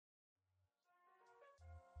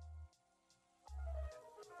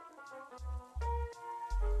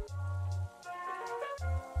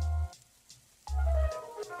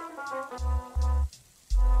Hey,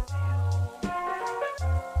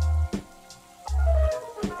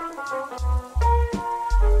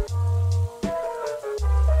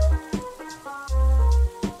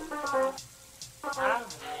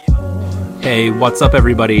 what's up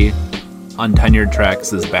everybody? Untenured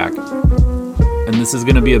Tracks is back. And this is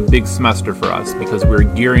going to be a big semester for us because we're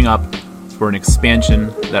gearing up for an expansion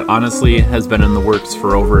that honestly has been in the works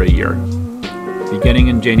for over a year. Beginning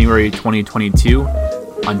in January 2022,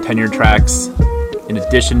 Untenured Tracks, in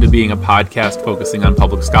addition to being a podcast focusing on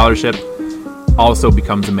public scholarship, also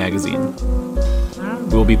becomes a magazine.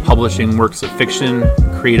 We will be publishing works of fiction,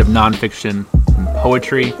 creative nonfiction, and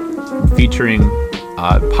poetry, and featuring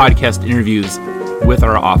podcast interviews with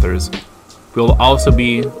our authors. We'll also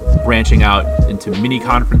be branching out into mini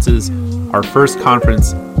conferences. Our first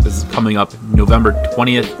conference is coming up November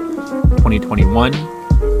 20th, 2021,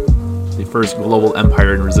 the first Global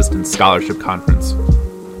Empire and Resistance Scholarship Conference.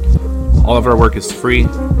 All of our work is free.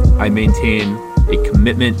 I maintain a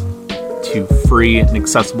commitment to free and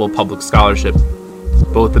accessible public scholarship.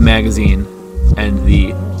 Both the magazine and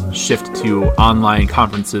the shift to online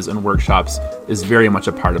conferences and workshops is very much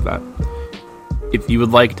a part of that. If you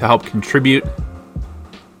would like to help contribute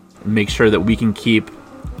and make sure that we can keep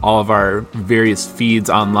all of our various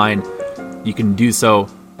feeds online, you can do so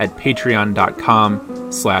at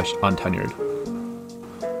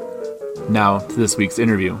patreon.com/untenured. Now to this week's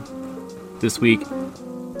interview. This week,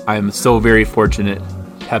 I am so very fortunate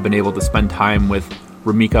to have been able to spend time with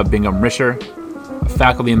Ramika Bingham-Risher, a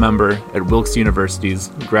faculty member at Wilkes University's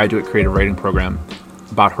Graduate Creative Writing Program,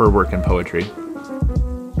 about her work in poetry.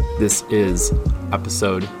 This is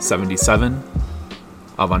episode 77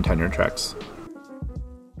 of Untenured Tracks.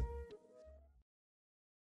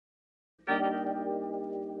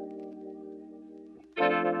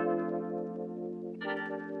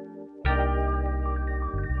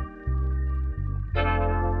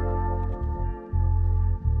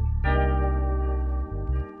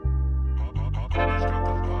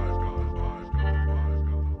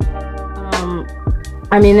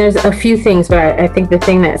 I mean, there's a few things, but I think the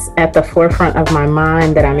thing that's at the forefront of my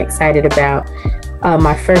mind that I'm excited about,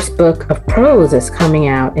 my first book of prose is coming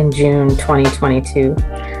out in June 2022.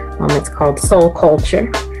 It's called Soul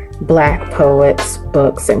Culture, Black Poets,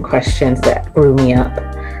 Books, and Questions That Grew Me Up.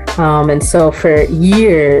 And so for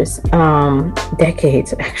years,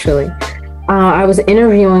 decades actually, I was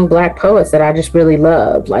interviewing Black poets that I just really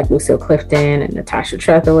loved, like Lucille Clifton and Natasha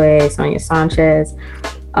Trethewey, Sonia Sanchez.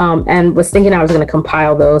 And was thinking I was going to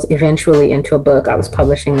compile those eventually into a book. I was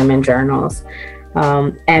publishing them in journals.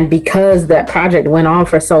 And because that project went on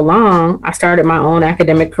for so long, I started my own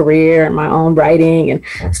academic career and my own writing and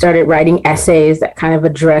started writing essays that kind of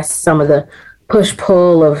address some of the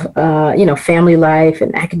push-pull of, family life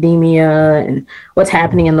and academia and what's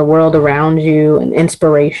happening in the world around you and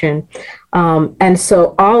inspiration. And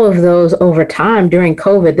so all of those over time during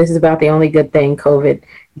COVID, this is about the only good thing COVID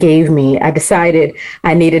gave me. I decided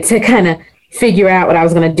I needed to kind of figure out what I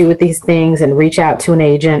was going to do with these things and reach out to an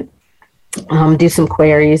agent, do some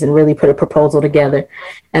queries and really put a proposal together.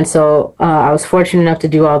 And so I was fortunate enough to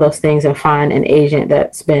do all those things and find an agent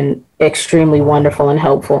that's been extremely wonderful and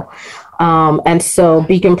helpful. And so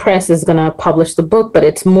Beacon Press is going to publish the book, but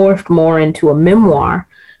it's morphed more into a memoir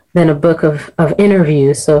than a book of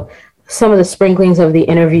interviews. So some of the sprinklings of the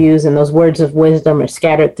interviews and those words of wisdom are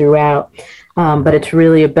scattered throughout. But it's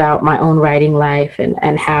really about my own writing life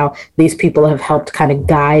and how these people have helped kind of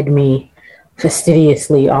guide me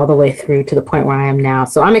fastidiously all the way through to the point where I am now.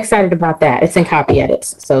 So I'm excited about that. It's in copy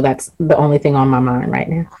edits. So that's the only thing on my mind right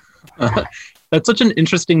now. That's such an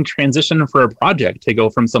interesting transition for a project to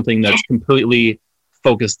go from something that's completely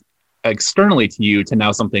focused externally to you to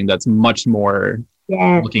now something that's much more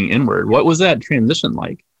looking inward. What was that transition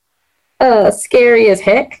like? Scary as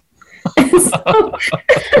heck. So,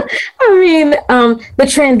 the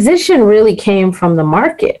transition really came from the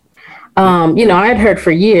market. I had heard for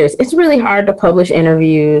years, it's really hard to publish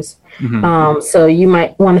interviews. Mm-hmm. So you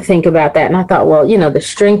might want to think about that. And I thought, well, the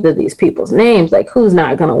strength of these people's names, like who's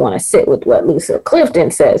not going to want to sit with what Lucille Clifton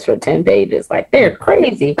says for 10 pages? Like they're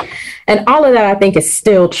crazy. And all of that, I think, is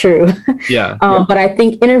still true. Yeah. But I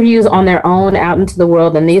think interviews on their own out into the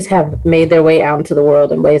world, and these have made their way out into the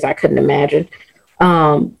world in ways I couldn't imagine,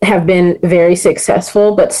 have been very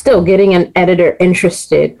successful, but still getting an editor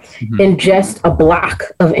interested in just a block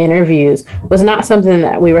of interviews was not something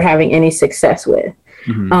that we were having any success with.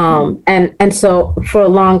 And so for a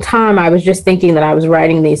long time, I was just thinking that I was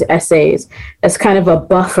writing these essays as kind of a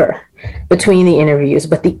buffer between the interviews,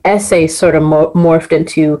 but the essays sort of morphed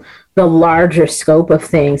into the larger scope of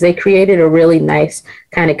things. They created a really nice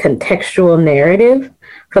kind of contextual narrative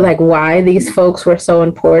for like why these folks were so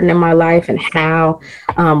important in my life and how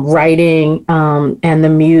writing and the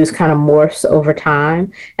muse kind of morphs over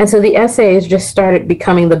time. And so the essays just started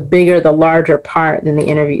becoming the larger part than the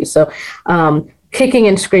interviews. So kicking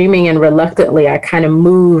and screaming and reluctantly, I kind of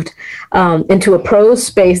moved into a prose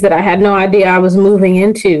space that I had no idea I was moving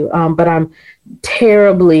into. But I'm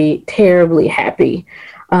terribly, terribly happy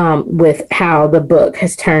with how the book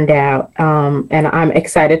has turned out. And I'm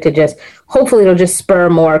excited to hopefully it'll just spur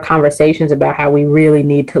more conversations about how we really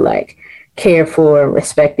need to like care for and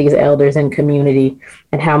respect these elders in community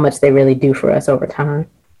and how much they really do for us over time.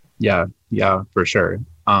 Yeah, for sure.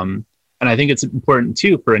 And I think it's important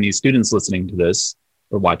too for any students listening to this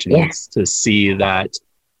or watching this to see that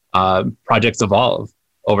projects evolve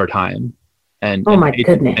over time and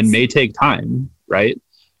may take time, right?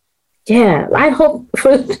 Yeah, I hope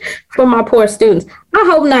for my poor students, I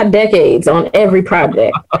hope not decades on every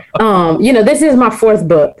project. This is my fourth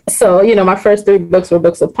book. So, my first three books were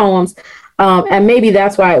books of poems. And maybe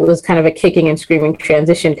that's why it was kind of a kicking and screaming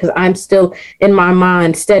transition, because I'm still in my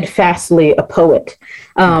mind steadfastly a poet.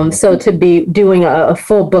 So to be doing a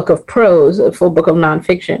full book of prose, a full book of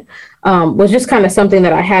nonfiction, was just kind of something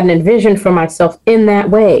that I hadn't envisioned for myself in that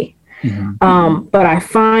way. Mm-hmm. But I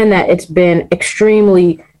find that it's been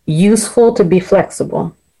extremely useful to be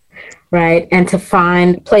flexible, right? And to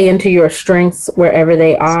play into your strengths wherever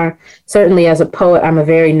they are. Certainly as a poet, I'm a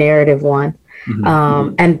very narrative one.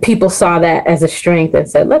 Mm-hmm. And people saw that as a strength and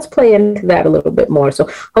said, let's play into that a little bit more. So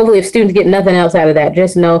hopefully if students get nothing else out of that,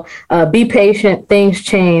 just know, be patient, things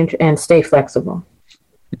change, and stay flexible.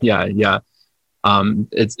 Yeah.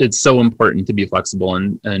 It's so important to be flexible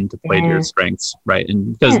and to play to your strengths, right?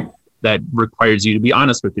 And because that requires you to be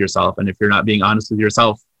honest with yourself. And if you're not being honest with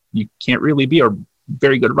yourself, you can't really be a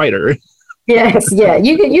very good writer. Yes. Yeah.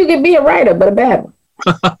 You can be a writer, but a bad one.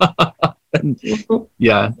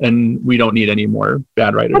 And we don't need any more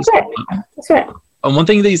bad writers. That's right. One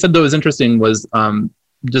thing that you said that was interesting was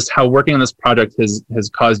just how working on this project has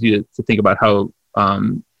caused you to think about how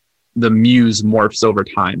the muse morphs over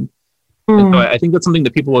time. And so I think that's something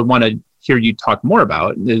that people would want to hear you talk more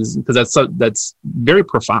about, is because that's very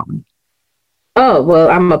profound. Oh, well,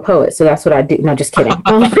 I'm a poet, so that's what I do. No, just kidding.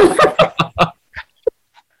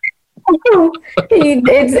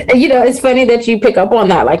 It's funny that you pick up on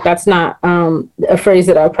that. Like, that's not a phrase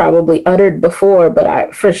that I probably uttered before, but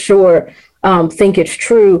I for sure think it's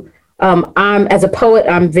true. As a poet,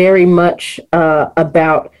 I'm very much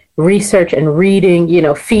about research and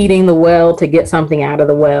reading, feeding the well to get something out of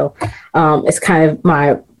the well. It's kind of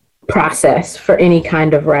my process for any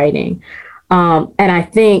kind of writing. And I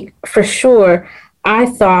think for sure, I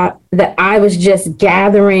thought that I was just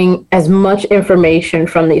gathering as much information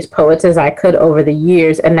from these poets as I could over the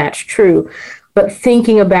years, and that's true. But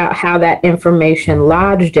thinking about how that information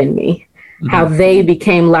lodged in me, how they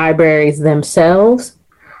became libraries themselves,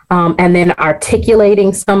 and then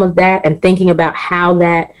articulating some of that and thinking about how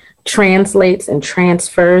that translates and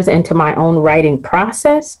transfers into my own writing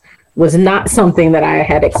process was not something that I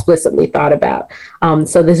had explicitly thought about.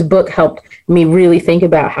 So this book helped me really think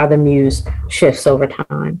about how the muse shifts over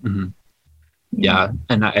time. Mm-hmm. Yeah.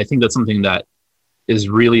 And I think that's something that is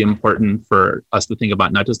really important for us to think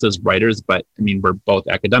about, not just as writers, but I mean, we're both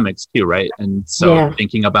academics too, right? And so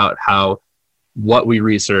thinking about how what we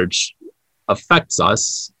research affects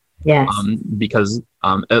us. Yes. Because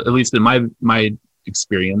at least in my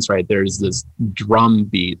experience, right, there's this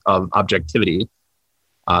drumbeat of objectivity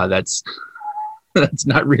that's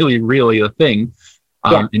not really a thing.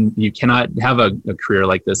 And you cannot have a career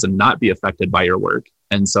like this and not be affected by your work.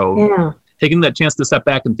 And so taking that chance to step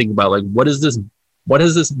back and think about, like, what has this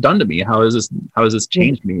done to me? How has this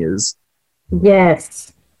changed me is really,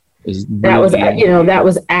 that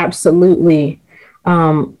was absolutely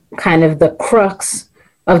kind of the crux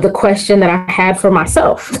of the question that I had for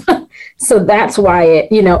myself. So that's why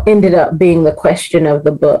it, ended up being the question of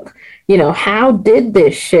the book. How did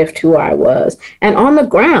this shift who I was? And on the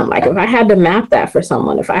ground, like, if I had to map that for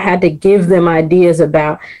someone, if I had to give them ideas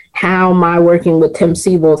about how my working with Tim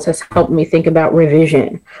Siebels has helped me think about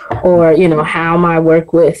revision, or, how my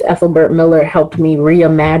work with Ethelbert Miller helped me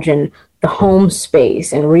reimagine the home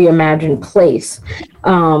space and reimagine place.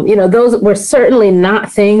 Those were certainly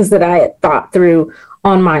not things that I had thought through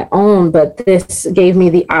on my own, but this gave me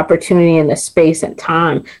the opportunity and the space and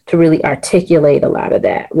time to really articulate a lot of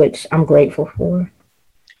that, which I'm grateful for.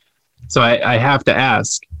 So I have to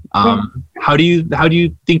ask, how do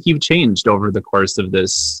you think you've changed over the course of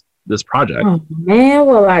this project? Oh, man,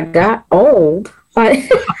 well, I got old. I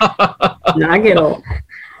get old.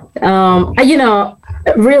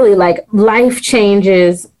 Really, like, life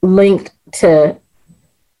changes linked to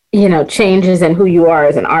changes in who you are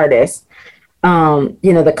as an artist.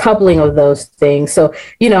 The coupling of those things. So,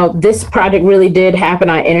 this project really did happen.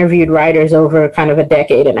 I interviewed writers over kind of a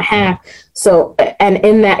decade and a half. So, and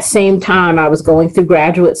in that same time, I was going through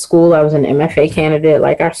graduate school. I was an MFA candidate,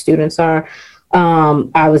 like our students are.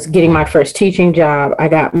 I was getting my first teaching job. I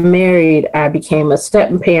got married. I became a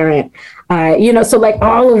step parent. So like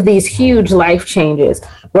all of these huge life changes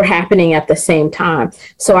were happening at the same time.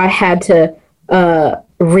 So I had to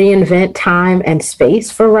reinvent time and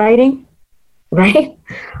space for writing. Right?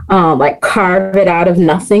 Like carve it out of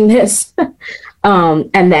nothingness.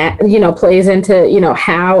 And that, plays into,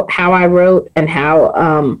 how I wrote and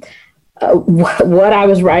how, what I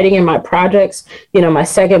was writing in my projects. My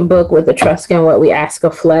second book, With Etruscan, What We Ask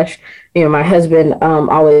of Flesh, my husband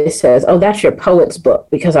always says, oh, that's your poet's book,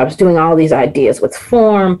 because I was doing all these ideas with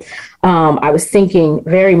form. I was thinking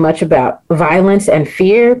very much about violence and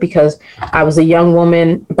fear, because I was a young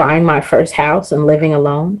woman buying my first house and living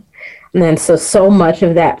alone. And then so much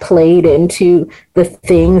of that played into the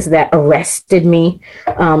things that arrested me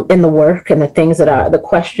in the work, and the things the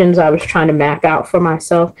questions I was trying to map out for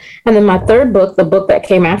myself. And then my third book, the book that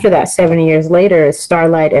came after that 7 years later, is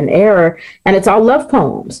Starlight and Error. And it's all love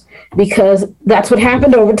poems, because that's what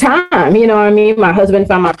happened over time. You know what I mean? My husband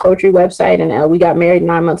found my poetry website, and we got married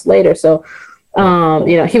 9 months later. So,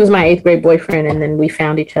 he was my 8th grade boyfriend, and then we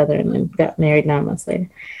found each other and then got married 9 months later.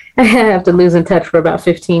 I have to lose in touch for about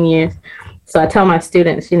 15 years. So I tell my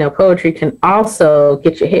students, poetry can also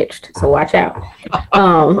get you hitched. So watch out.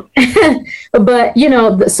 But,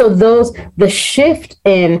 so the shift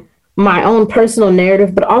in my own personal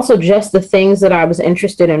narrative, but also just the things that I was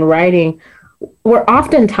interested in writing, were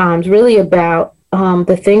oftentimes really about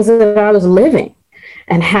the things that I was living,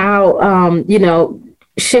 and how,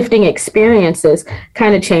 shifting experiences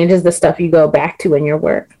kind of changes the stuff you go back to in your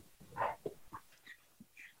work.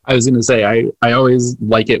 I was going to say, I always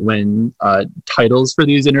like it when titles for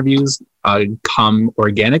these interviews come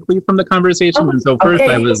organically from the conversation. And so first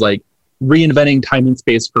I was like, reinventing time and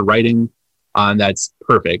space for writing. That's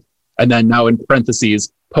perfect. And then now in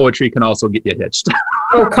parentheses, poetry can also get you hitched.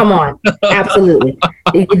 Oh, come on. Absolutely.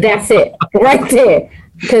 That's it right there.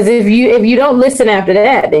 Because if you don't listen after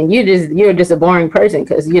that, then you're just a boring person,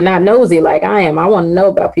 because you're not nosy like I am. I want to know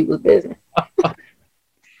about people's business.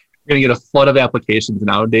 We're going to get a flood of applications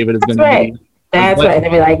now. David is going to be... That's right.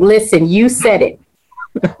 They'll be like, listen, you said it.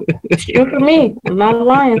 It's true for me. I'm not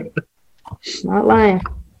lying. Not lying.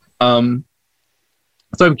 So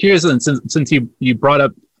I'm curious, since you brought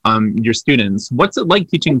up your students, what's it like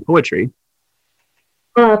teaching poetry?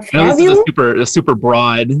 I know this is a super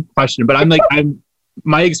broad question, but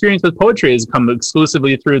my experience with poetry has come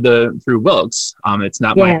exclusively through Wilkes. It's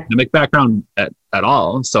not my academic background at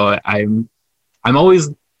all. So I'm always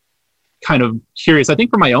kind of curious, I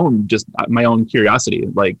think, for my own curiosity,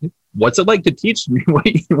 like, what's it like to teach me what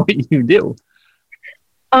you do?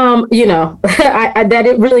 That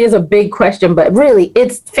it really is a big question, but really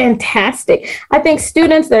it's fantastic. I think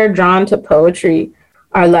students that are drawn to poetry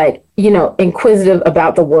are like, inquisitive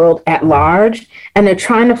about the world at large, and they're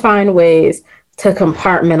trying to find ways to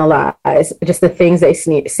compartmentalize just the things they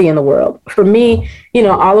see in the world. For me,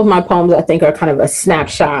 all of my poems, I think, are kind of a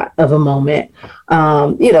snapshot of a moment.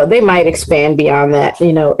 They might expand beyond that,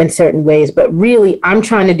 in certain ways, but really I'm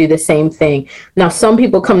trying to do the same thing. Now, some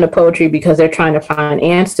people come to poetry because they're trying to find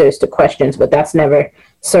answers to questions, but that's never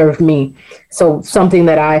served me. So something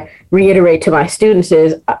that I reiterate to my students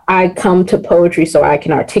is I come to poetry so I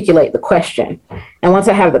can articulate the question. And once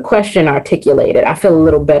I have the question articulated, I feel a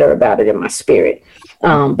little better about it in my spirit.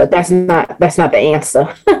 But that's not the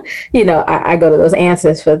answer. I go to those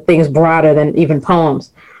answers for things broader than even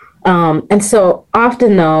poems. And so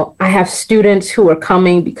often, though, I have students who are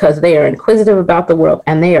coming because they are inquisitive about the world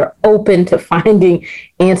and they are open to finding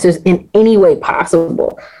answers in any way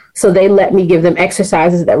possible. So they let me give them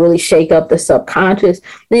exercises that really shake up the subconscious.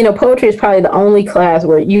 Poetry is probably the only class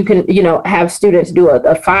where you can, have students do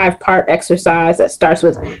a 5-part exercise that starts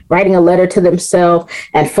with writing a letter to themselves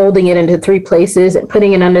and folding it into 3 places and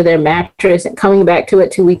putting it under their mattress and coming back to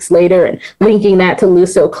it 2 weeks later and linking that to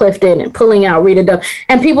Lucille Clifton and pulling out Rita Dove.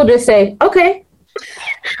 And people just say, okay.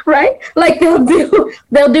 Right? Like they'll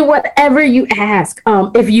do whatever you ask,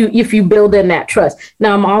 if you build in that trust.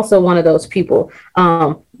 Now, I'm also one of those people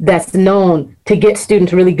that's known to get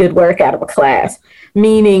students really good work out of a class,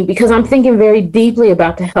 meaning because I'm thinking very deeply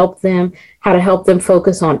about how to help them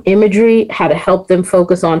focus on imagery, how to help them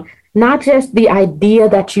focus on not just the idea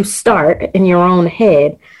that you start in your own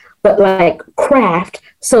head, but like craft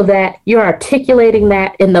so that you're articulating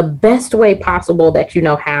that in the best way possible that you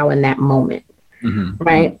know how in that moment. Mm-hmm.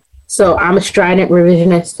 Right. So I'm a strident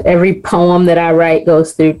revisionist. Every poem that I write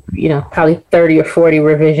goes through, probably 30 or 40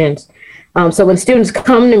 revisions. So when students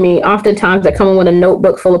come to me, oftentimes they come in with a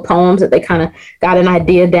notebook full of poems that they kind of got an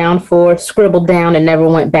idea down for, scribbled down, and never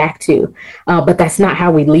went back to. But that's not how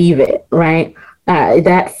we leave it, right?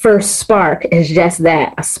 That first spark is just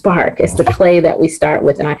that, a spark. It's the clay that we start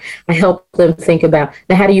with. And I help them think about,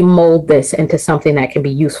 now, how do you mold this into something that can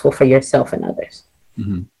be useful for yourself and others?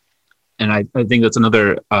 Mm-hmm. And I think that's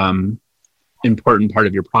another important part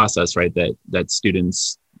of your process, right? That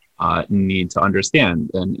students need to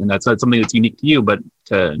understand. And that's not something that's unique to you, but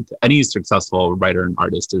to any successful writer and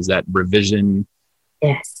artist, is that revision.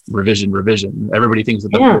 Yes. Revision. Everybody thinks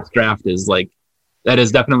that the first draft is like, that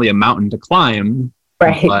is definitely a mountain to climb.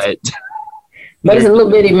 Right. But it's a little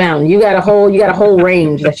bitty mountain. You got a whole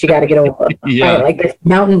range that you got to get over. Yeah. Right? Like this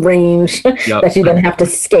mountain range that you're going to have to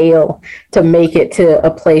scale to make it to a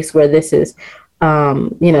place where this is,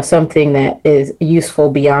 something that is useful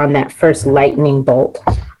beyond that first lightning bolt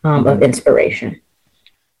of inspiration.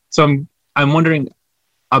 So I'm wondering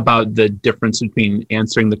about the difference between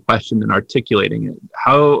answering the question and articulating it.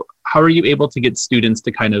 How are you able to get students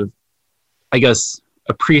to kind of, I guess,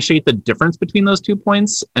 appreciate the difference between those 2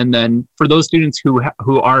 points? And then for those students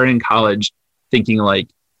who are in college thinking like,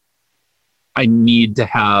 I need to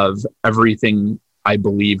have everything I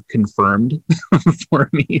believe confirmed for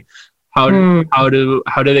me, how do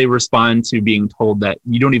they respond to being told that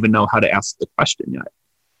you don't even know how to ask the question yet?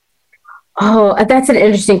 Oh, that's an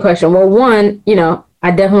interesting question. Well, one,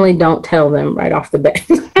 I definitely don't tell them right off the bat,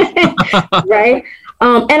 right?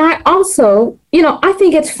 And I also, I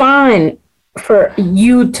think it's fine for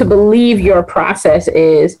you to believe your process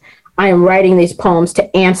is, I am writing these poems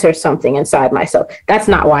to answer something inside myself. That's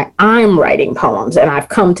not why I'm writing poems. And I've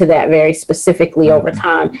come to that very specifically over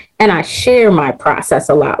time. And I share my process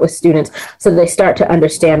a lot with students, so they start to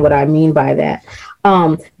understand what I mean by that.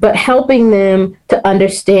 But helping them to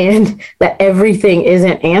understand that everything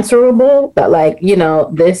isn't answerable, that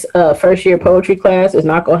this first year poetry class is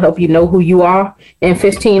not going to help you know who you are in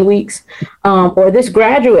 15 weeks, or this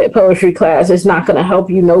graduate poetry class is not going to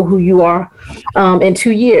help you know who you are in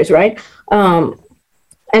 2 years, right?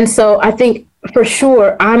 And so I think for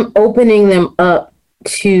sure I'm opening them up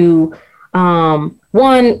to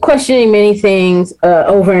one, questioning many things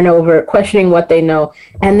over and over, questioning what they know.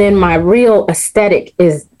 And then my real aesthetic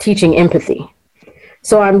is teaching empathy.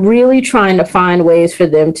 So I'm really trying to find ways for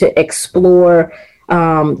them to explore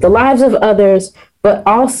the lives of others, but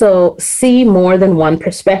also see more than one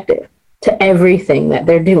perspective to everything that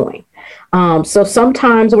they're doing. So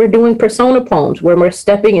sometimes we're doing persona poems where we're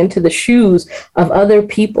stepping into the shoes of other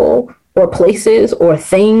people or places or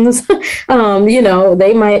things.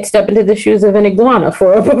 They might step into the shoes of an iguana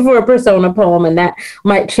for a persona poem, and that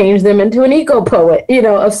might change them into an eco poet,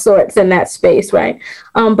 of sorts in that space, right?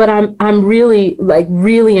 But I'm really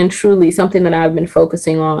and truly something that I've been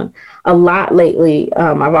focusing on a lot lately.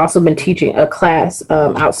 I've also been teaching a class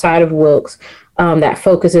outside of Wilkes that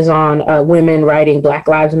focuses on women writing Black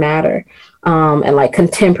Lives Matter, and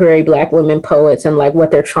contemporary Black women poets, and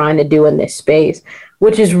what they're trying to do in this space,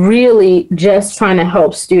 which is really just trying to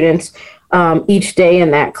help students each day in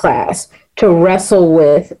that class to wrestle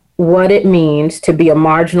with what it means to be a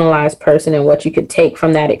marginalized person and what you could take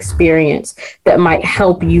from that experience that might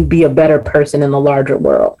help you be a better person in the larger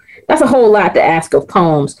world. That's a whole lot to ask of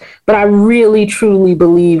poems, but I really, truly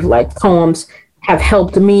believe poems have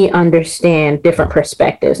helped me understand different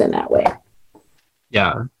perspectives in that way.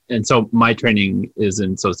 Yeah. And so my training is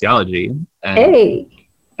in sociology.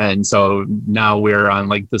 And so now we're on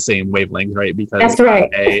the same wavelength, right? Because that's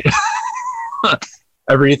right.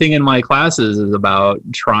 Everything in my classes is about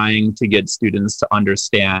trying to get students to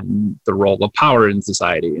understand the role of power in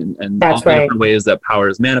society and all the different ways that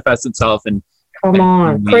power manifests itself. And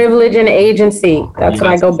privilege and agency. That's what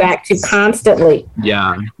I go back to constantly.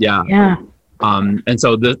 Yeah. And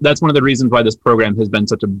so that's one of the reasons why this program has been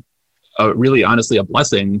such a really, honestly, a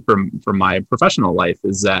blessing for my professional life,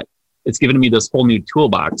 is that it's given me this whole new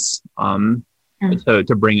toolbox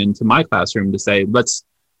to bring into my classroom to say, let's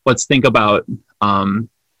think about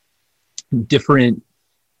different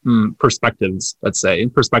perspectives,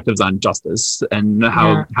 perspectives on justice, and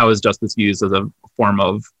how is justice used as a form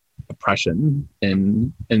of oppression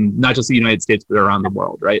in not just the United States, but around the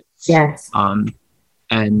world, right? Yes.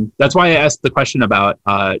 And that's why I asked the question about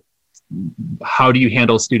how do you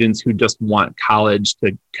handle students who just want college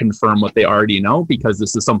to confirm what they already know? Because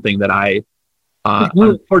this is something that I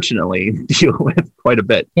unfortunately deal with quite a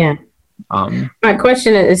bit. Yeah. My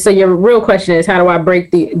question is, so your real question is, how do I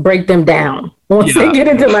break them down once they get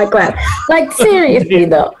into my class? Seriously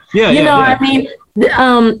though. I mean,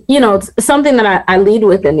 Something that I lead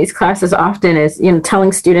with in these classes often is,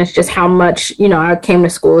 telling students just how much, I came to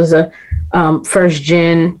school as a first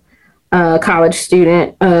gen college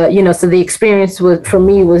student, so the experience for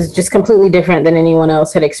me was just completely different than anyone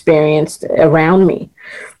else had experienced around me.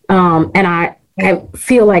 And I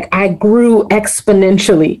feel like I grew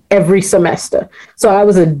exponentially every semester. So I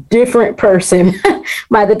was a different person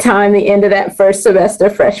by the time the end of that first semester,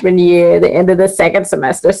 freshman year, the end of the second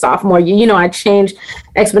semester, sophomore year. I changed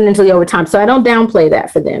exponentially over time. So I don't downplay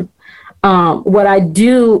that for them. What I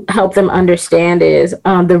do help them understand is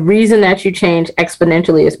the reason that you change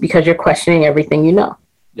exponentially is because you're questioning everything you know.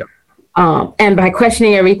 Yep. And by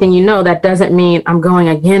questioning everything you know, that doesn't mean I'm going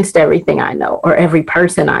against everything I know or every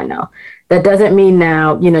person I know. That doesn't mean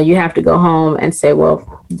now, you have to go home and say,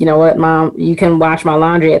 well, you know what, Mom, you can wash my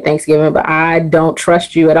laundry at Thanksgiving, but I don't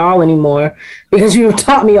trust you at all anymore because you've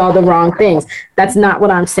taught me all the wrong things. That's not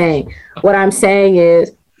what I'm saying. What I'm saying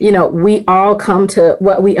is, we all come to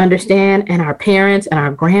what we understand, and our parents and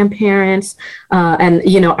our grandparents and,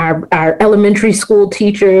 our elementary school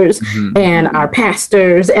teachers and our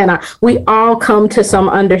pastors, and we all come to some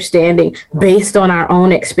understanding based on our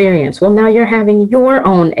own experience. Well, now you're having your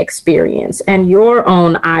own experience and your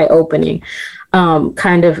own eye-opening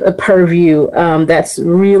kind of a purview that's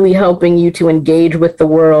really helping you to engage with the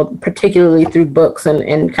world, particularly through books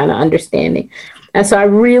and kind of understanding. And so I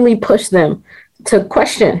really push them to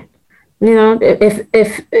question, if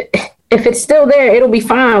it's still there, it'll be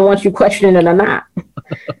fine once you question it or not.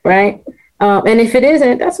 Right. And if it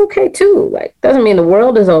isn't, that's okay too. Like, doesn't mean the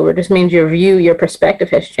world is over. It just means your perspective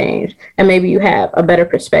has changed, and maybe you have a better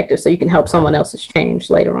perspective so you can help someone else's change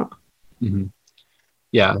later on. Mm-hmm.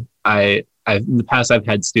 Yeah. I've in the past, I've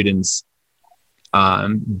had students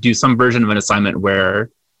do some version of an assignment where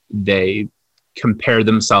they compare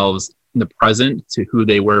themselves in the present to who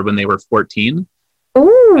they were when they were 14.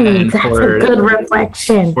 Ooh, and that's a good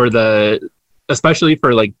reflection. Especially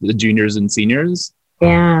for like the juniors and seniors.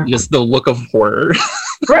 Yeah. Just the look of horror.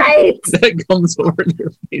 Right. that comes over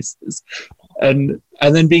their faces. And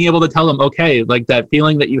then being able to tell them, okay, like that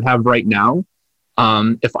feeling that you have right now,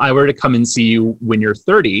 if I were to come and see you when you're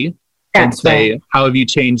 30 and say, right, how have you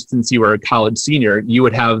changed since you were a college senior? You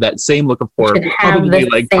would have that same look of horror, probably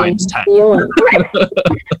like times 10. Right.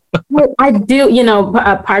 Well, I do,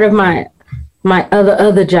 part of my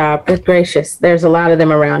other job, good gracious, there's a lot of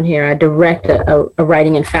them around here. I direct a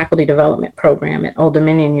writing and faculty development program at Old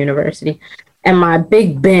Dominion University. And my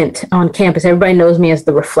big bent on campus, everybody knows me as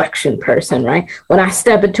the reflection person, right? When I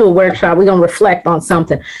step into a workshop, we're going to reflect on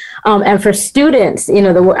something. And for students,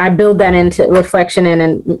 I build that into reflection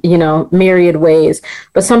in myriad ways.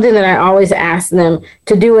 But something that I always ask them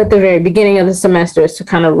to do at the very beginning of the semester is to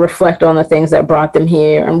kind of reflect on the things that brought them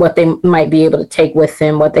here and what they might be able to take with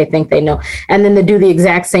them, what they think they know. And then to do the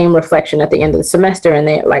exact same reflection at the end of the semester. And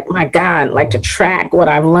they're like, my God, like to track what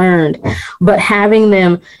I've learned. But having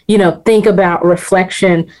them, think about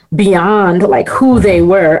reflection beyond like who they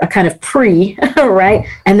were, a kind of pre, right?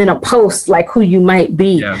 And then a post, like who you might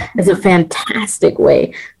be. Yeah. Is a fantastic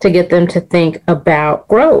way to get them to think about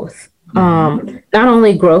growth. Not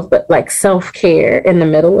only growth, but like self-care in the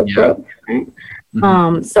middle of growth. Right?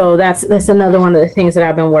 So that's another one of the things that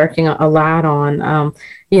I've been working a lot on,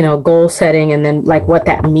 goal setting, and then like what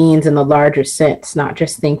that means in the larger sense, not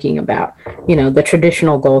just thinking about, the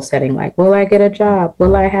traditional goal setting, like, will I get a job?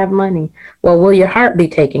 Will I have money? Well, will your heart be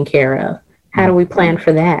taken care of? How do we plan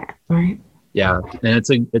for that? Right. Yeah.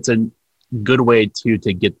 And it's a good way to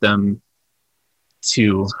get them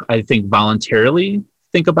to, I think, voluntarily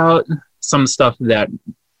think about some stuff that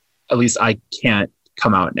at least I can't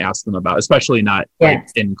come out and ask them about, especially not like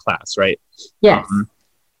in class, right? Yes.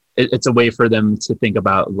 It's a way for them to think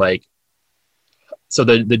about, like, so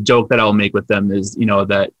the joke that I'll make with them is,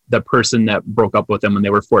 that the person that broke up with them when they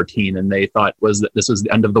were 14 and they thought this was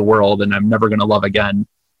the end of the world and I'm never going to love again.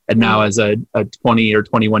 And now as a 20 or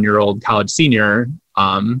 21-year-old college senior,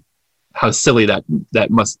 how silly that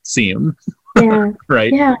must seem. Yeah.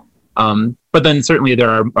 Right. Yeah. But then certainly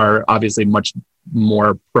there are obviously much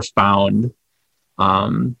more profound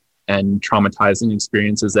and traumatizing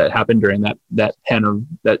experiences that happen during that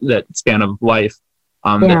span of life.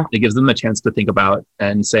 That it gives them a chance to think about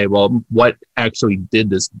and say, well, what actually did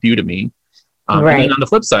this do to me? Right. And then on the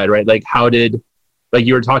flip side, right? Like like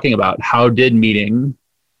you were talking about, how did meeting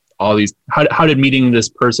this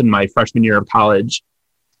person my freshman year of college,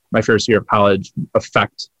 my first year of college,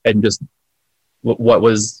 affect, and just what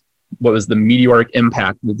was the meteoric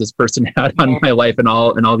impact that this person had on my life in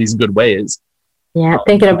all these good ways. Yeah,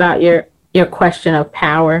 thinking about your question of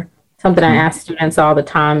power, Something I ask students all the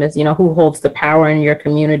time is, who holds the power in your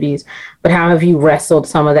communities, but how have you wrestled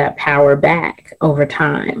some of that power back over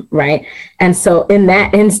time, right? And so in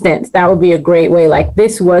that instance, that would be a great way, like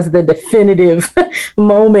this was the definitive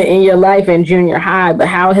moment in your life in junior high, but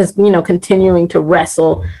how has, continuing to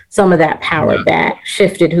wrestle some of that power back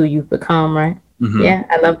shifted who you've become, right? Mm-hmm. Yeah,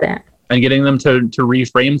 I love that. And getting them to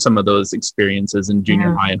reframe some of those experiences in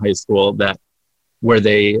junior high and high school where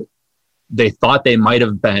they thought they might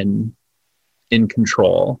have been in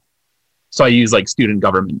control. So I use like student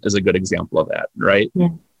government as a good example of that, right? Yeah.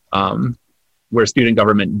 Where student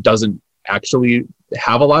government doesn't actually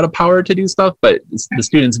have a lot of power to do stuff, but the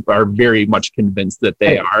students are very much convinced that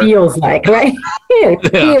they are. Feels like, right?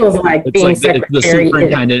 It feels like it's being like secretary the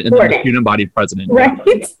superintendent and the student body president. Right.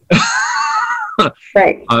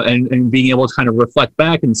 Right. And being able to kind of reflect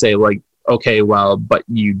back and say like, okay, well, but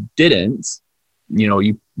you didn't.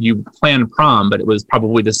 You planned prom, but it was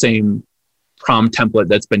probably the same prom template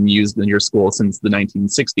that's been used in your school since the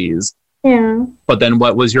 1960s. Yeah. But then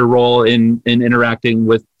what was your role in interacting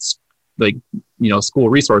with school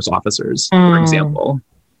resource officers, for example?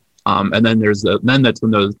 And then that's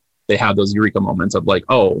when they have those eureka moments of like,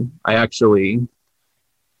 oh,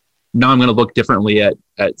 now I'm going to look differently at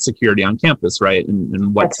security on campus, right?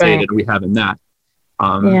 And what say did we have in that?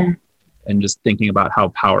 And just thinking about how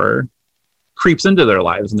power creeps into their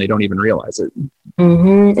lives and they don't even realize it.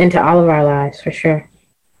 Mm-hmm. Into all of our lives, for sure.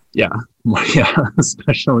 Yeah.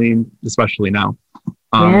 Especially now.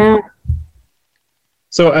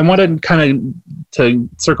 So I wanted to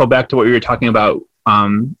circle back to what we were talking about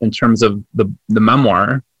in terms of the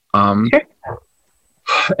memoir. Sure.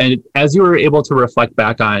 And as you were able to reflect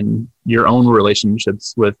back on your own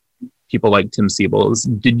relationships with people like Tim Siebels,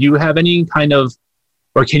 did you have any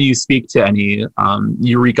or can you speak to any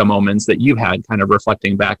eureka moments that you've had kind of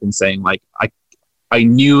reflecting back and saying like, I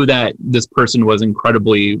knew that this person was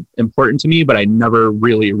incredibly important to me, but I never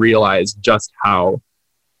really realized just how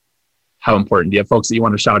important. Do you have folks that you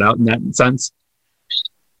want to shout out in that sense?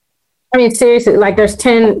 I mean, seriously, like there's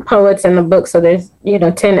 10 poets in the book, so there's,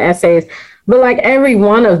 10 essays, but like every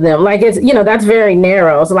one of them, like it's, that's very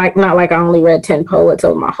narrow. It's like, not like I only read 10 poets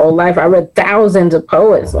over my whole life. I read thousands of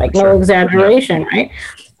poets, like no exaggeration, right?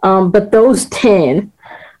 But those 10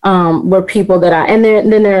 were people that then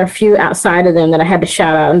there are a few outside of them that I had to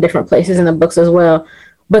shout out in different places in the books as well.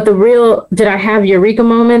 But did I have eureka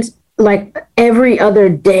moments? Like every other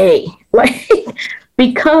day, like,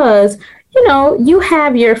 because you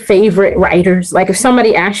have your favorite writers. Like if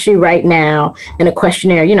somebody asks you right now in a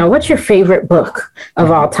questionnaire, what's your favorite book of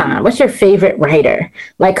all time? What's your favorite writer?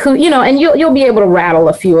 Like who, and you'll be able to rattle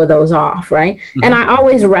a few of those off, right? Mm-hmm. And I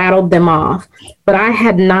always rattled them off, but I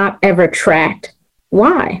had not ever tracked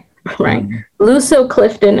why, right? Mm-hmm. Lucille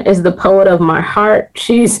Clifton is the poet of my heart.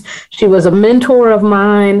 She was a mentor of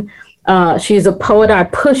mine. She's a poet I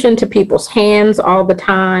push into people's hands all the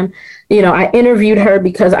time. I interviewed her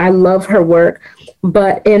because I love her work.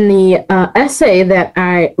 But in the essay that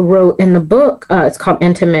I wrote in the book, it's called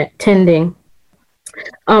Intimate Tending.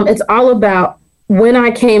 It's all about when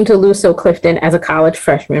I came to Lucille Clifton as a college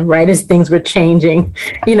freshman, right, as things were changing,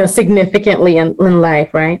 significantly in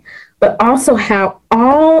life, right? But also how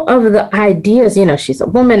all of the ideas, she's a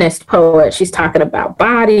womanist poet. She's talking about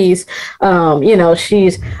bodies.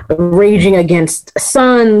 She's raging against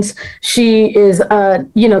sons. She is,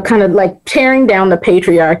 kind of like tearing down the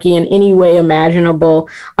patriarchy in any way imaginable.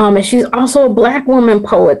 And she's also a Black woman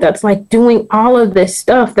poet that's like doing all of this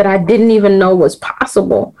stuff that I didn't even know was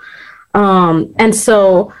possible. And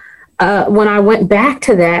so when I went back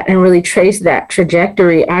to that and really traced that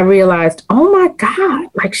trajectory, I realized, oh my God,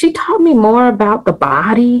 like she taught me more about the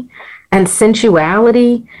body and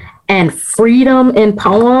sensuality and freedom in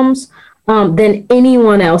poems than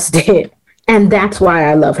anyone else did. And that's why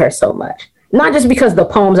I love her so much. Not just because the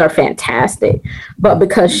poems are fantastic, but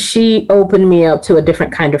because she opened me up to a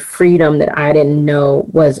different kind of freedom that I didn't know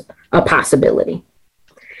was a possibility.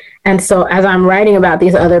 And so as I'm writing about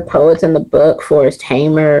these other poets in the book, Forrest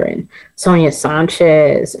Hamer and Sonia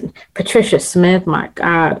Sanchez and Patricia Smith, my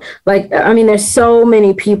God, there's so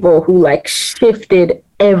many people who like shifted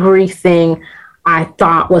everything I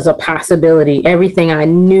thought was a possibility, everything I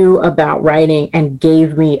knew about writing, and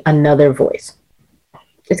gave me another voice.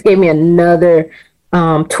 Just gave me another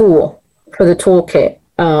tool for the toolkit.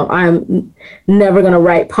 I'm never going to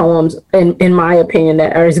write poems, in my opinion,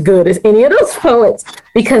 that are as good as any of those poets,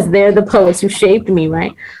 because they're the poets who shaped me,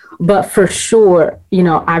 right? But for sure,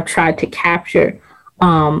 I've tried to capture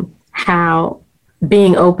how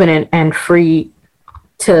being open and free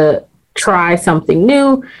to try something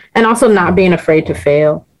new, and also not being afraid to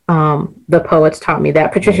fail, the poets taught me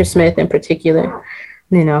that. Patricia Smith in particular,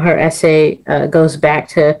 her essay goes back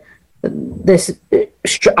to this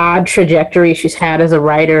odd trajectory she's had as a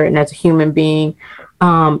writer and as a human being,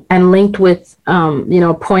 and linked with,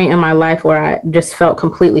 a point in my life where I just felt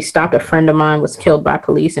completely stopped. A friend of mine was killed by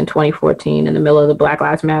police in 2014 in the middle of the Black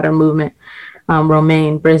Lives Matter movement,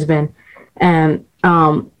 Romaine Brisbane. And,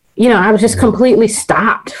 I was just completely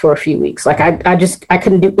stopped for a few weeks. Like I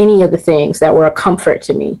couldn't do any of the things that were a comfort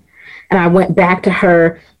to me. And I went back to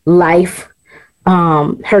her life,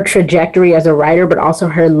 her trajectory as a writer, but also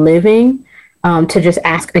her living, to just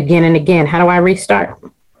ask again and again, how do I restart?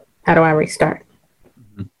 How do I restart?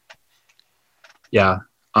 Yeah.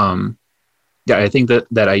 I think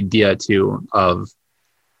that idea too of,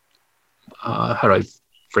 how do I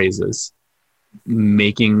phrase this?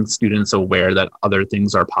 Making students aware that other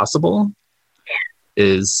things are possible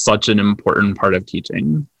is such an important part of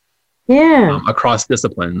teaching. Yeah. Across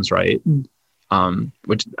disciplines, right?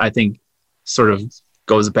 Which I think sort of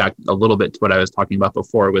goes back a little bit to what I was talking about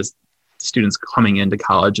before, was students coming into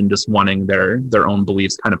college and just wanting their own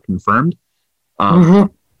beliefs kind of confirmed.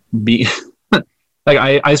 Like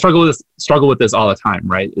I struggle with this all the time,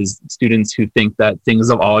 right? Is students who think that things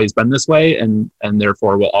have always been this way and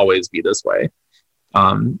therefore will always be this way.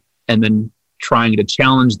 And then trying to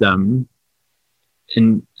challenge them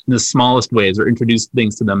in the smallest ways, or introduce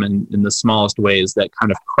things to them in the smallest ways that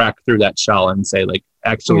kind of crack through that shell and say, like,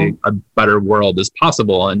 actually a better world is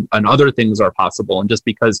possible and other things are possible. And just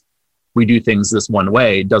because we do things this one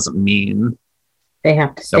way doesn't mean they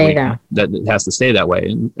have to stay that it has to stay that way.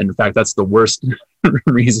 And in fact, that's the worst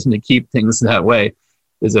reason to keep things that way,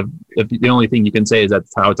 is if the only thing you can say is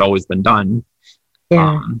that's how it's always been done.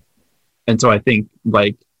 Yeah. And so I think,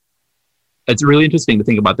 like, it's really interesting to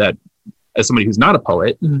think about that as somebody who's not a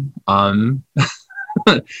poet,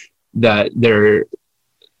 that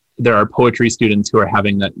there are poetry students who are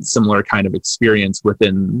having that similar kind of experience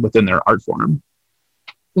within their art form.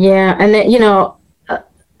 Yeah. And that,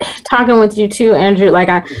 talking with you too, Andrew, like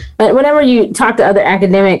whenever you talk to other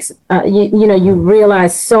academics, you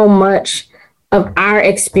realize so much of our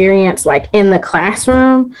experience, like in the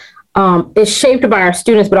classroom, is shaped by our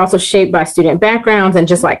students, but also shaped by student backgrounds and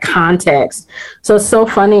just like context. So it's so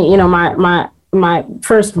funny, my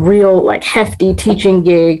first real like hefty teaching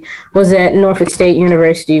gig was at Norfolk State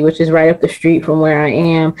University, which is right up the street from where I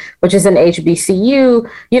am, which is an HBCU.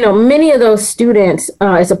 Many of those students,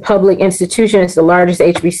 it's a public institution. It's the largest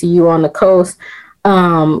HBCU on the coast,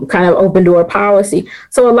 kind of open door policy.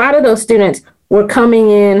 So a lot of those students were coming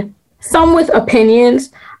in, some with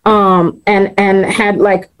opinions, and had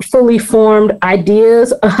like fully formed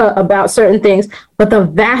ideas about certain things, but the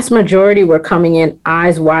vast majority were coming in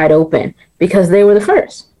eyes wide open because they were the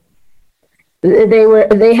first.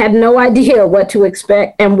 They had no idea what to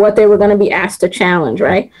expect and what they were going to be asked to challenge,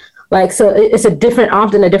 right? Like, so it's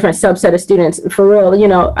often a different subset of students. For real,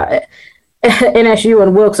 NSU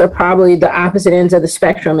and Wilkes are probably the opposite ends of the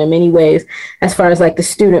spectrum in many ways, as far as like the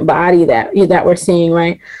student body that we're seeing,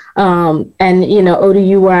 right? And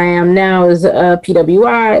ODU, where I am now, is a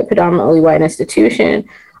PWI, predominantly white institution,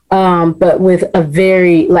 but with a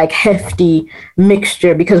very like hefty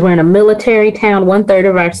mixture, because we're in a military town. 1/3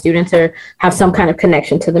 of our students have some kind of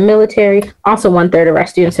connection to the military. Also, 1/3 of our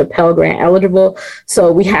students are Pell Grant eligible.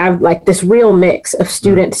 So we have like this real mix of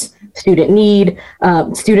student need,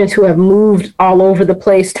 students who have moved all over the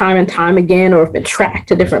place time and time again, or have been tracked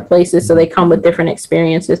to different places. So they come with different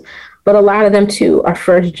experiences. But a lot of them too are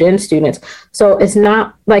first gen students. So it's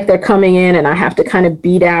not like they're coming in and I have to kind of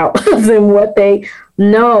beat out of them what they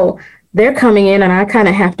know. They're coming in and I kind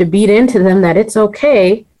of have to beat into them that it's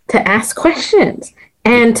okay to ask questions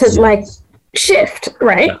and to like shift,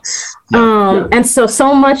 right? Yes. And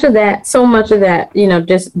so much of that,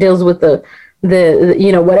 just deals with the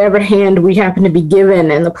whatever hand we happen to be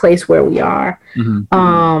given in the place where we are.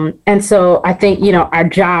 Mm-hmm. And so I think, our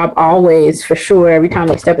job always, for sure, every time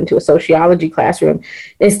they step into a sociology classroom,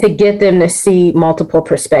 is to get them to see multiple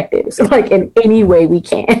perspectives, like in any way we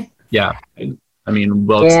can. Yeah. I mean,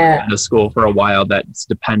 Wilkes has been a school for a while that's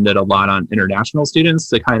depended a lot on international students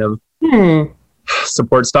to kind of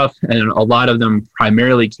support stuff. And a lot of them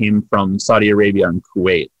primarily came from Saudi Arabia and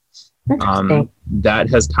Kuwait. That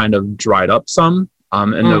has kind of dried up some.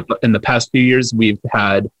 In the past few years, we've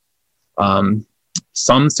had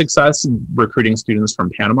some success recruiting students from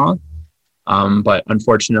Panama. But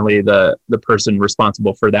unfortunately, the person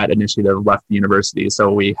responsible for that initiative left the university.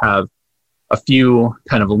 So we have a few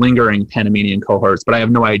kind of lingering Panamanian cohorts, but I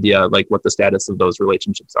have no idea like what the status of those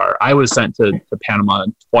relationships are. I was sent to Panama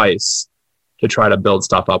twice to try to build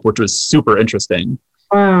stuff up, which was super interesting.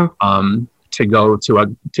 Wow. to go to a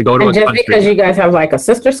And just country. because you guys have like a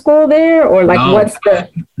sister school there, or like what's the?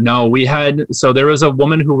 No, so there was a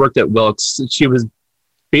woman who worked at Wilkes. She was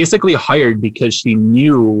basically hired because she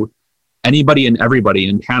knew anybody and everybody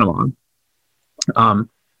in Panama.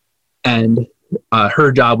 And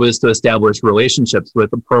her job was to establish relationships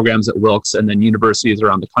with the programs at Wilkes and then universities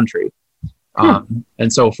around the country.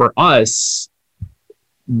 And so for us,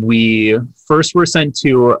 we first were sent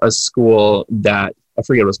to a school that I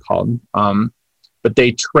forget what it was called, but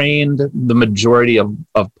they trained the majority of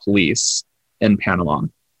police in Panama.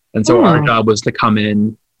 And so our job was to come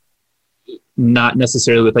in, not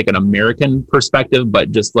necessarily with like an American perspective,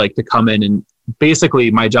 but just like to come in, and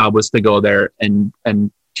basically my job was to go there and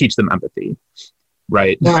teach them empathy.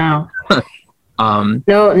 Right. Wow.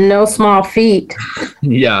 No small feat.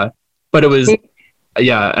 Yeah. But it was,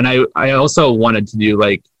 yeah. And I also wanted to do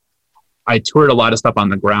like, I toured a lot of stuff on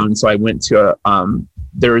the ground. So I went to,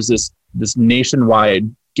 there was this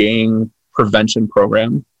nationwide gang prevention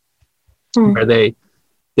program where they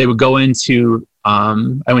would go into,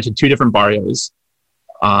 I went to 2 different barrios.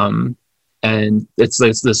 And it's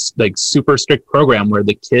this like super strict program where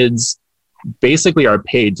the kids basically are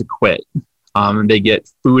paid to quit. They get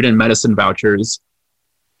food and medicine vouchers,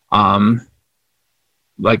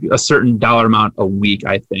 like a certain dollar amount a week,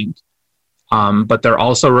 I think. But they're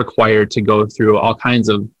also required to go through all kinds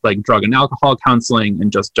of like drug and alcohol counseling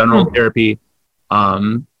and just general therapy.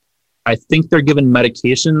 I think they're given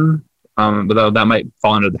medication, but that might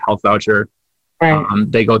fall under the health voucher. Right.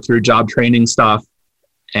 They go through job training stuff.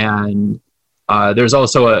 And there's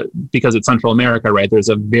also because it's Central America, right? There's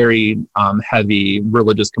a very heavy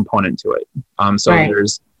religious component to it. So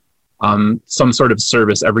there's some sort of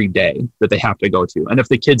service every day that they have to go to. And if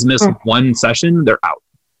the kids miss one session, they're out.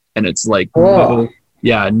 And it's like, no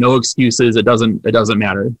excuses. It doesn't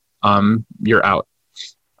matter. You're out,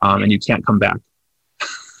 and you can't come back.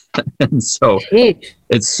 And so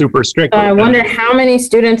it's super strict. I wonder how many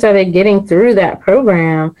students are they getting through that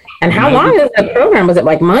program, and how long is that program? Was it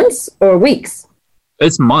like months or weeks?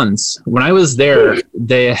 It's months. When I was there,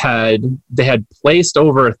 they had placed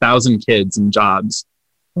over 1,000 kids in jobs.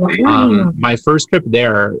 Wow. My first trip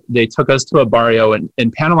there, they took us to a barrio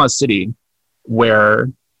in Panama City,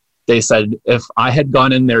 where they said if I had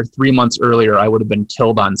gone in there 3 months earlier, I would have been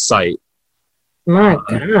killed on sight. My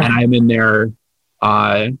God. And I'm in there,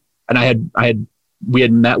 and we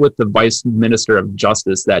had met with the Vice Minister of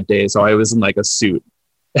Justice that day, so I was in like a suit,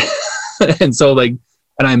 and so like,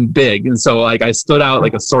 and I'm big, and so like I stood out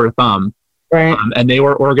like a sore thumb. Right. And they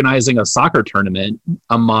were organizing a soccer tournament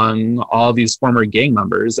among all these former gang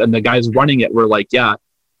members, and the guys running it were like, "Yeah,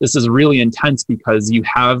 this is really intense because you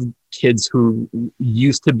have kids who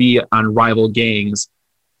used to be on rival gangs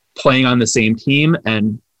playing on the same team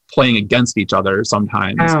and playing against each other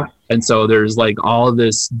sometimes." Wow. And so there's like all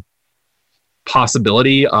this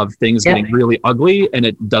possibility of things getting really ugly, and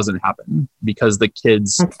it doesn't happen because the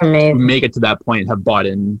kids who make it to that point have bought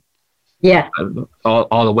in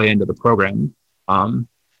all the way into the program.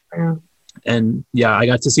 And I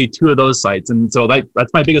got to see 2 of those sites. And so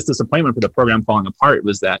that's my biggest disappointment for the program falling apart,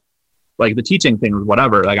 was that like the teaching thing was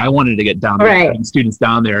whatever. Like I wanted to get down there and students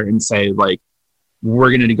down there and say like,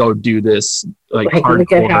 we're going to go do this like hardcore.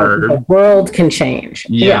 Look at how the world can change.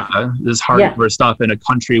 This hardcore stuff in a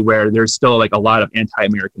country where there's still like a lot of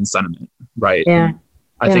anti-American sentiment, right? Yeah.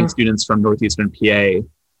 I think students from Northeastern PA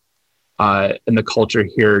and the culture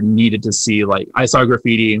here needed to see, like, I saw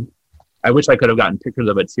graffiti. I wish I could have gotten pictures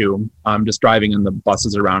of it too. Just driving in the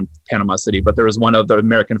buses around Panama City, but there was one of the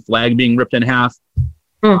American flag being ripped in half.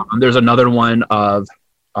 There's another one of,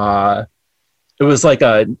 it was like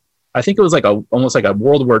I think it was like almost like a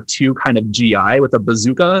World War II kind of GI with a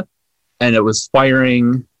bazooka, and it was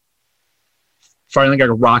firing like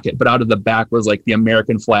a rocket, but out of the back was like the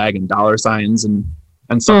American flag and dollar signs and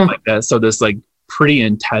stuff like that. So this like pretty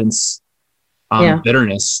intense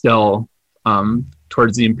bitterness still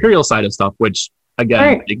towards the imperial side of stuff, which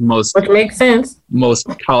again, like which makes sense. Most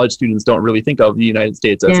college students don't really think of the United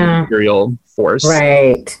States as an imperial force.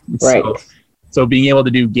 Right. So being able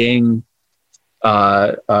to do gang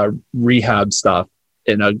rehab stuff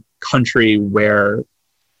in a country where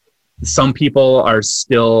some people are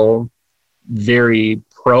still very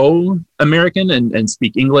pro-American and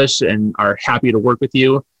speak English and are happy to work with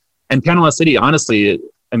you. And Panama City, honestly,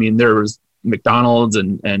 I mean, there was McDonald's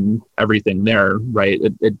and everything there, right?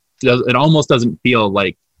 It almost doesn't feel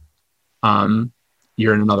like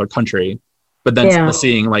you're in another country. But then still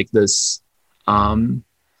seeing like this,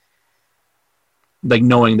 like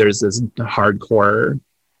knowing there's this hardcore,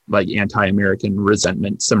 like anti-American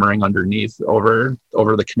resentment simmering underneath over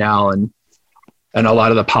the canal, and and a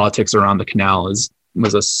lot of the politics around the canal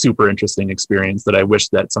was a super interesting experience that I wish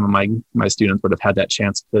that some of my students would have had that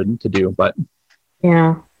chance to do. But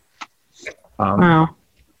yeah, wow,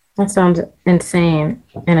 that sounds insane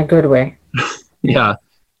in a good way. Yeah,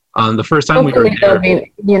 the first time hopefully we were there,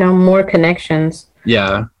 there'll be, more connections.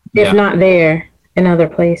 Yeah, if not there, in other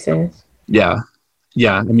places. Yeah.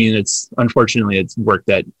 I mean, it's work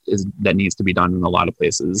that needs to be done in a lot of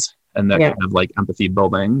places, and that kind of like empathy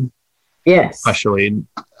building. Yes. Especially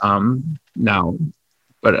now,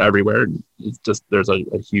 but everywhere, it's just there's a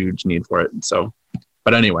huge need for it. So,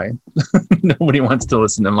 but anyway, nobody wants to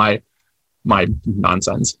listen to my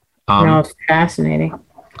nonsense. No, it's fascinating.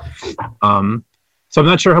 So I'm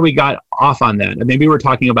not sure how we got off on that. Maybe we're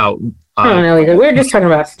talking about. I don't know either. We're just talking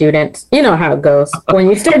about students. You know how it goes when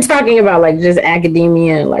you start talking about like just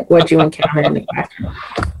academia and like what you encounter in the classroom.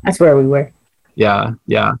 That's where we were. Yeah.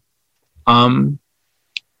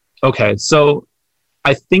 Okay, so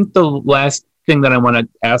I think the last thing that I want to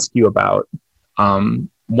ask you about, one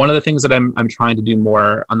of the things that I'm trying to do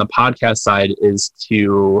more on the podcast side is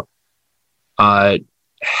to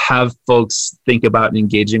have folks think about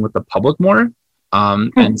engaging with the public more.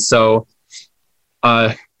 And so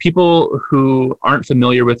people who aren't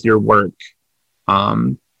familiar with your work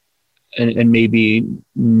and maybe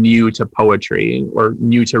new to poetry or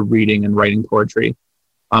new to reading and writing poetry,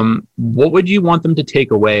 what would you want them to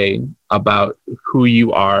take away about who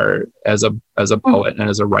you are as a poet and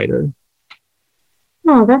as a writer?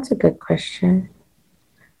 Oh, that's a good question.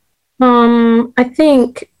 I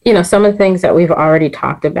think, some of the things that we've already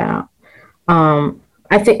talked about.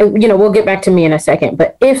 I think, we'll get back to me in a second,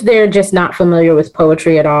 but if they're just not familiar with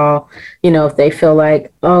poetry at all, if they feel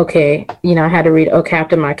like, okay, I had to read Oh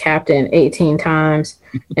Captain, My Captain 18 times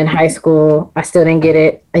in high school. I still didn't get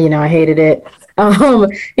it. I hated it.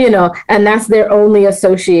 And that's their only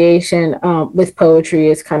association with poetry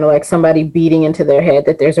is kind of like somebody beating into their head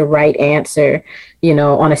that there's a right answer,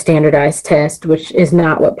 on a standardized test, which is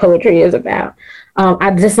not what poetry is about.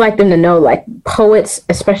 I'd just like them to know, like, poets,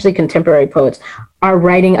 especially contemporary poets, are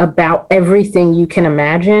writing about everything you can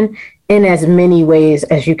imagine in as many ways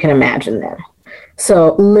as you can imagine them.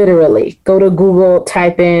 So literally, go to Google,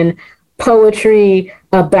 type in poetry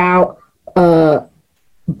about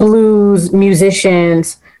blues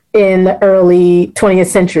musicians in the early 20th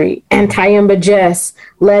century, and Tyemba Jess,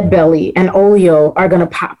 Leadbelly, and Olio are going to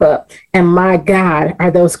pop up. And my God,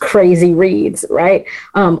 are those crazy reads, right?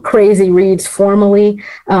 Crazy reads formally,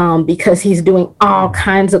 because he's doing all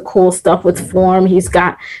kinds of cool stuff with form. He's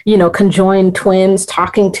got, conjoined twins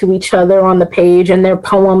talking to each other on the page, and their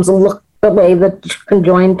poems look the way the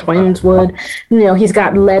conjoined twins would. He's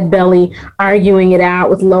got Leadbelly arguing it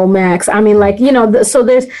out with Lomax. I mean, like, so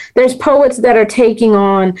there's poets that are taking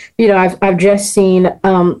on, I've just seen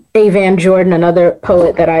A. Van Jordan, another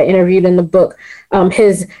poet that I interviewed in the book.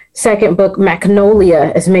 His second book,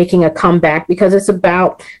 Magnolia, is making a comeback because it's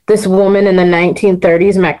about this woman in the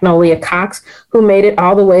 1930s, Magnolia Cox, who made it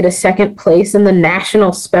all the way to second place in the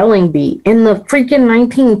National Spelling Bee in the freaking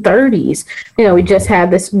 1930s. We just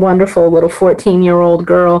had this wonderful little 14-year-old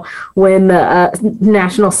girl win the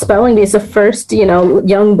National Spelling Bee. It's the first,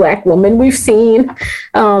 young Black woman we've seen.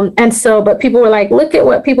 But people were like, look at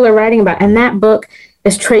what people are writing about. And that book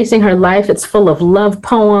is tracing her life. It's full of love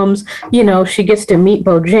poems. She gets to meet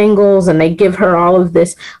Bojangles, and they give her all of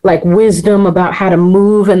this like wisdom about how to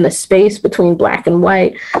move in the space between Black and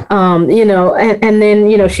white. And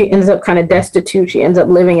then, she ends up kind of destitute. She ends up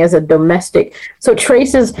living as a domestic. So it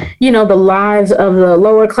traces, the lives of the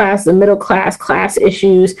lower class, the middle class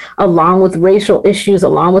issues, along with racial issues,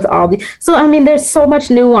 along with all the. So, I mean, there's so much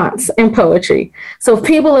nuance in poetry. So if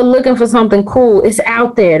people are looking for something cool, it's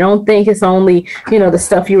out there. Don't think it's only, the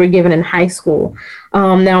stuff you were given in high school.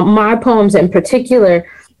 Now, my poems in particular,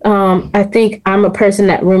 I think I'm a person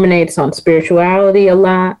that ruminates on spirituality a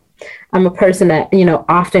lot. I'm a person that,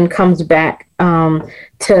 often comes back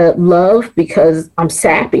to love because I'm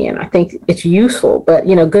sappy and I think it's useful. But,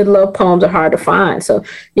 good love poems are hard to find. So,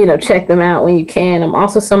 check them out when you can. I'm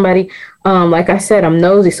also somebody, like I said, I'm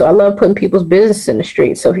nosy. So I love putting people's business in the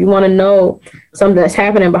street. So if you want to know something that's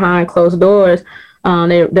happening behind closed doors,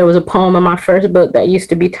 there was a poem in my first book that used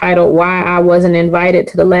to be titled Why I Wasn't Invited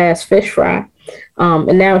to the Last Fish Fry.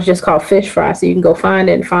 And now it's just called Fish Fry. So you can go find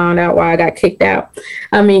it and find out why I got kicked out.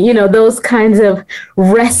 I mean, those kinds of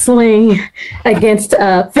wrestling against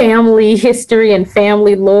family history and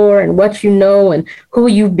family lore and what and who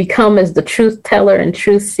you've become as the truth teller and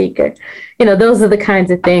truth seeker. Those are the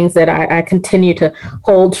kinds of things that I continue to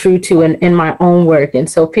hold true to in my own work. And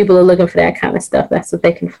so if people are looking for that kind of stuff, that's what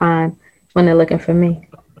they can find when they're looking for me.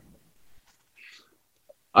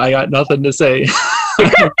 I got nothing to say.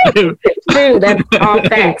 It's true. That's all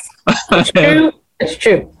facts. It's true. It's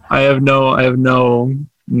true. I have no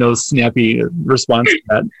snappy response to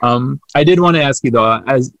that. I did want to ask you though,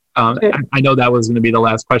 as I know that was going to be the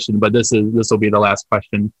last question, but this will be the last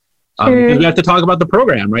question. Because we have to talk about the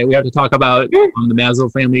program, right? We have to talk about the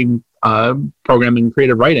Maslow Family Program in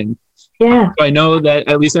Creative Writing. Yeah. So I know that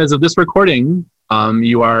at least as of this recording,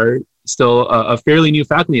 you are still a fairly new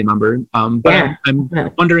faculty member. But I'm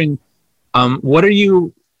wondering, what are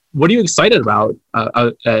you excited about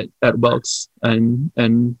at Wilkes,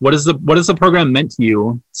 and what is the program meant to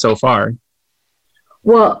you so far?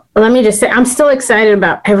 Well, let me just say, I'm still excited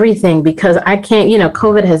about everything because I can't,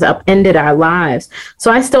 COVID has upended our lives.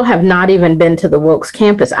 So I still have not even been to the Wilkes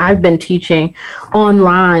campus. I've been teaching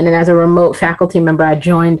online, and as a remote faculty member, I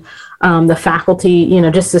joined the faculty,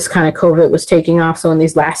 just as kind of COVID was taking off. So in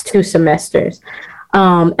these last 2 semesters.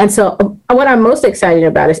 And so what I'm most excited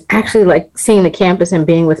about is actually like seeing the campus and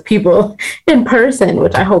being with people in person,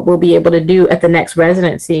 which I hope we'll be able to do at the next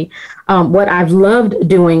residency. What I've loved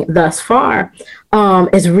doing thus far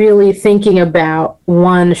is really thinking about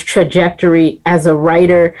one's trajectory as a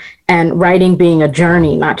writer, and writing being a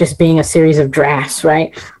journey, not just being a series of drafts,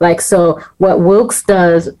 right? Like, so what Wilkes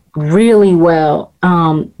does really well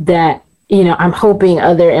that I'm hoping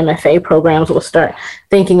other MFA programs will start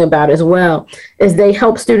thinking about as well, is they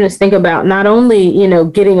help students think about not only,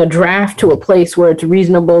 getting a draft to a place where it's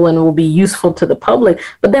reasonable and will be useful to the public,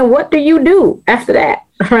 but then what do you do after that,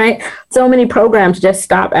 right? So many programs just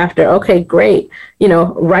stop after, okay, great,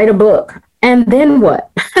 write a book. And then what,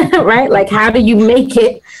 right? Like, how do you make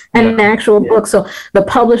it an actual book? So the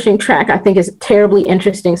publishing track, I think, is terribly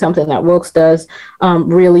interesting, something that Wilkes does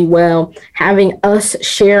really well. Having us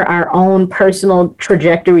share our own personal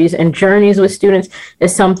trajectories and journeys with students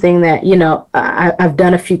is something that, I've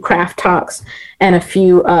done a few craft talks and a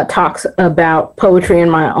few talks about poetry in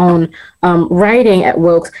my own writing at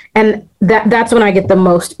Wilkes. And that's when I get the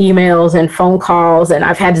most emails and phone calls, and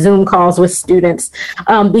I've had Zoom calls with students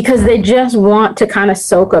because they just want to kind of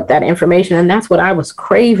soak up that information. And that's what I was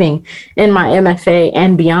craving in my MFA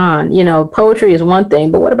and beyond. Poetry is one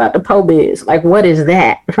thing, but what about the POBIZ? Like, what is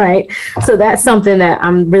that, right? So that's something that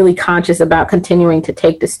I'm really conscious about continuing to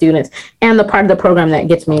take to students, and the part of the program that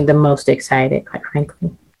gets me the most excited, quite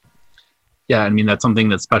frankly. Yeah, I mean, that's something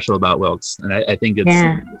that's special about Wilkes. And I think it's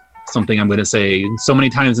something I'm going to say so many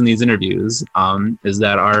times in these interviews, is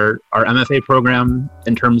that our MFA program,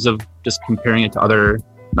 in terms of just comparing it to other,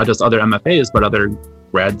 not just other MFAs, but other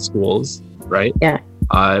grad schools, right? Yeah.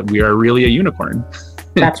 We are really a unicorn.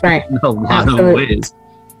 That's right. In a lot of ways.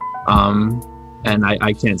 And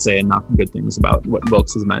I can't say enough good things about what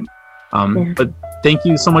Wilkes has meant. But thank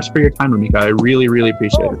you so much for your time, Ramika. I really, really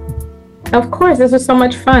appreciate it. Of course, this was so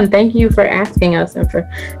much fun. Thank you for asking us and for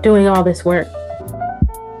doing all this work.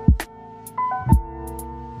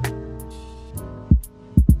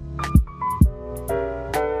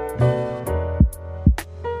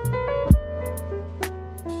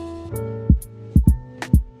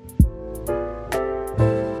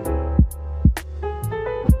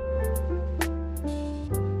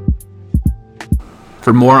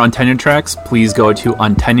 For more Untenured Tracks, please go to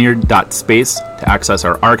untenured.space to access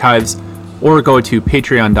our archives, or go to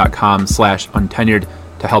patreon.com/untenured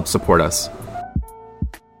to help support us.